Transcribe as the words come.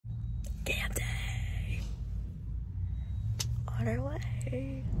on our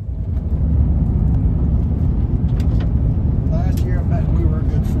way. Last year, I bet we were a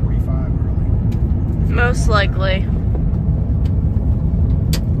good 45 early. Most likely.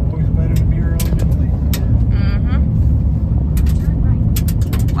 Always better to be early than late.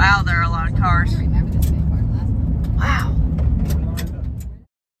 Wow, there are a lot of cars. Wow.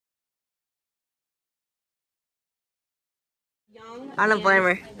 I don't blame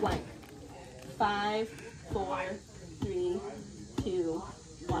her. 5, 4, 3, 2,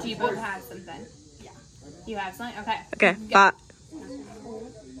 1. Do you both have something? Yeah. You have something? Okay. Okay, bye.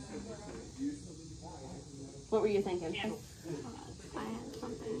 What were you thinking?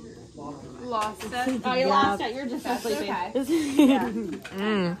 Lost it. Oh, you lost it. You're just so sleepy. Okay.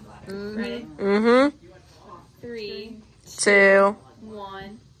 Ready? Mm-hmm. 3, 2.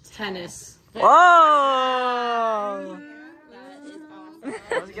 1. Tennis. Whoa! That is awesome.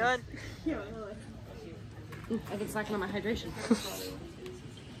 That was good. I've been slacking on my hydration.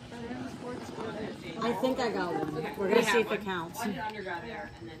 I think I got one. We're gonna see if it counts. 3,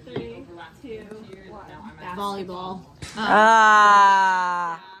 2, 1. Volleyball.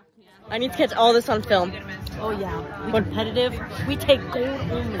 Ah. I need to catch all this on film. Oh yeah. Competitive. We take gold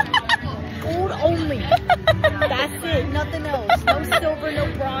only. Gold only. That's it. Nothing else. No silver,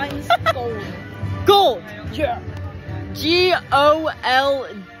 no bronze. Gold. Gold. Yeah. G-O-L-D.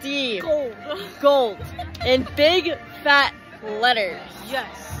 Gold. Gold. In big fat letters.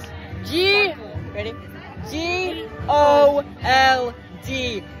 Yes. Ready? G-O-L-D.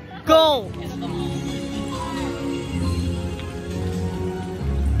 Gold.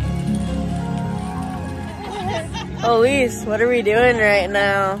 Elise, what are we doing right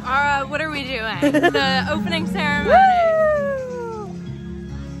now? What are we doing? The opening ceremony.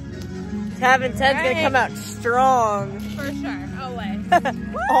 Having 10's gonna come out strong. For sure. Always.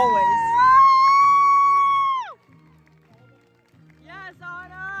 Always. Yes,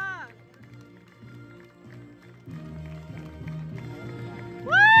 Anna!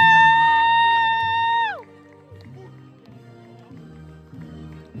 Woo!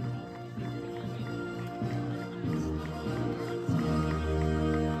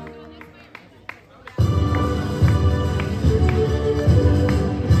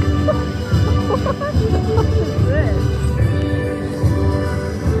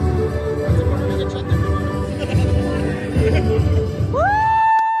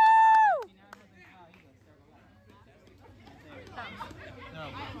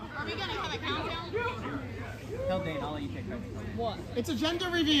 It's a gender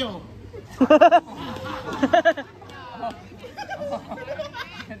reveal.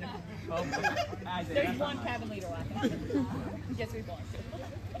 There's one cabin leader left. Guess we belong to.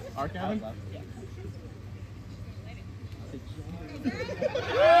 Our cabin? Yeah.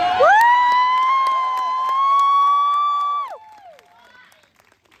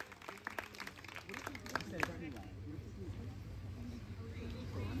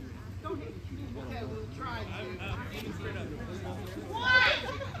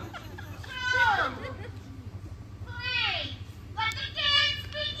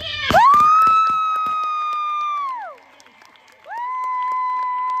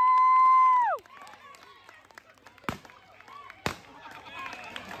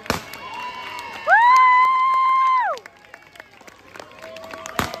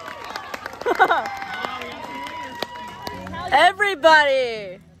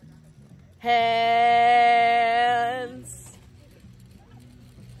 Everybody! Hands!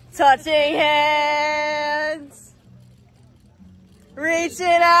 Touching hands!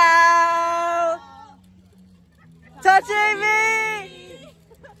 Reaching out! Touching me!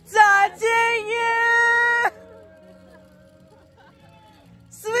 Touching you!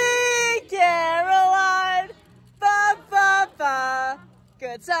 Sweet Caroline! Ba ba ba!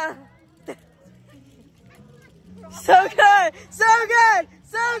 Good time! So good! So good!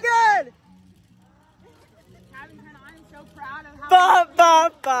 So good! I'm so proud of how Ba ba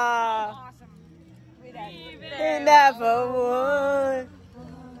ba! awesome we did. They never would.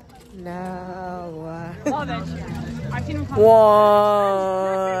 Now Love it. I've seen him come.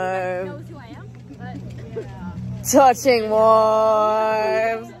 warm, Knows who I am, but yeah. touching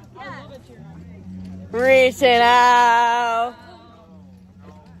warm, reaching out,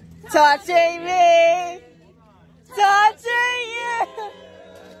 touching me, touching you.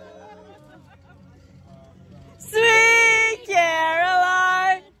 Sweet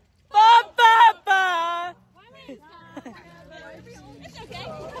Caroline, ba ba ba.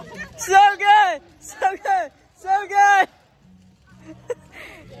 So good, so good, so good.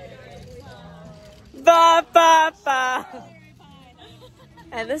 Ba ba ba.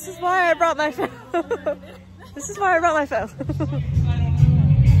 And this is why I brought my phone. This is why I brought my phone.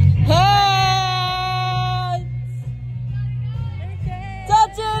 Hands!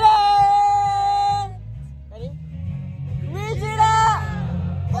 Touching it! Ready? Reach it up!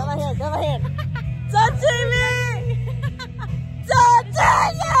 Grab my hand, grab my hand. Touching me!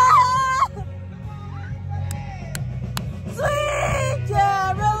 Touching you! Sweet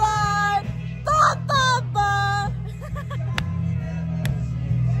Caroline! Ba, ba, ba.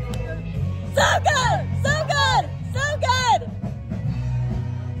 So good! So good! So good!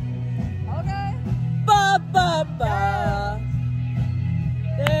 Okay. Ba, ba, ba.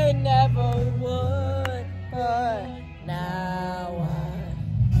 They never would, but now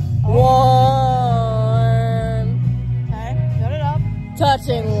I'm warm. Okay, put it up.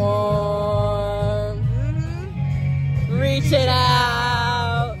 Touching warm. Reaching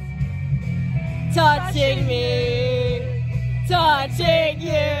out. Touching me. Touching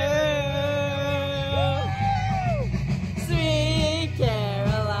you. Sweet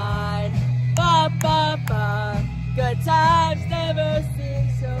Caroline. Ba, ba, ba. Good times never seem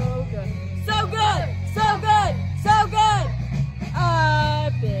so good. So good! So good! So good!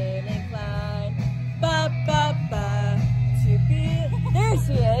 I've been inclined. Ba, ba, ba. To be. There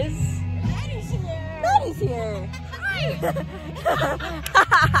she is. Maddie's here. Maddie's here. Hi.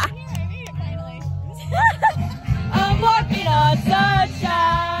 I made it finally. I'm walking on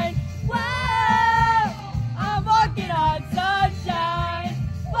sunshine. Whoa! I'm walking on sunshine.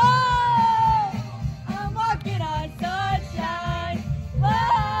 Whoa! I'm walking on sunshine.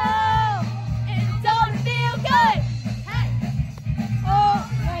 Whoa! It don't feel good. Hey! Oh,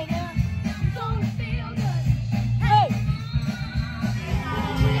 right now. It don't feel good. Hey!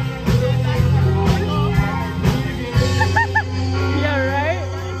 Yeah, right?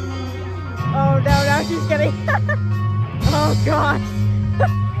 Oh no, now she's getting. Oh gosh.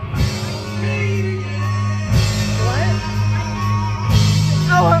 What?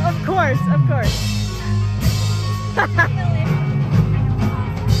 Oh, of course, of course.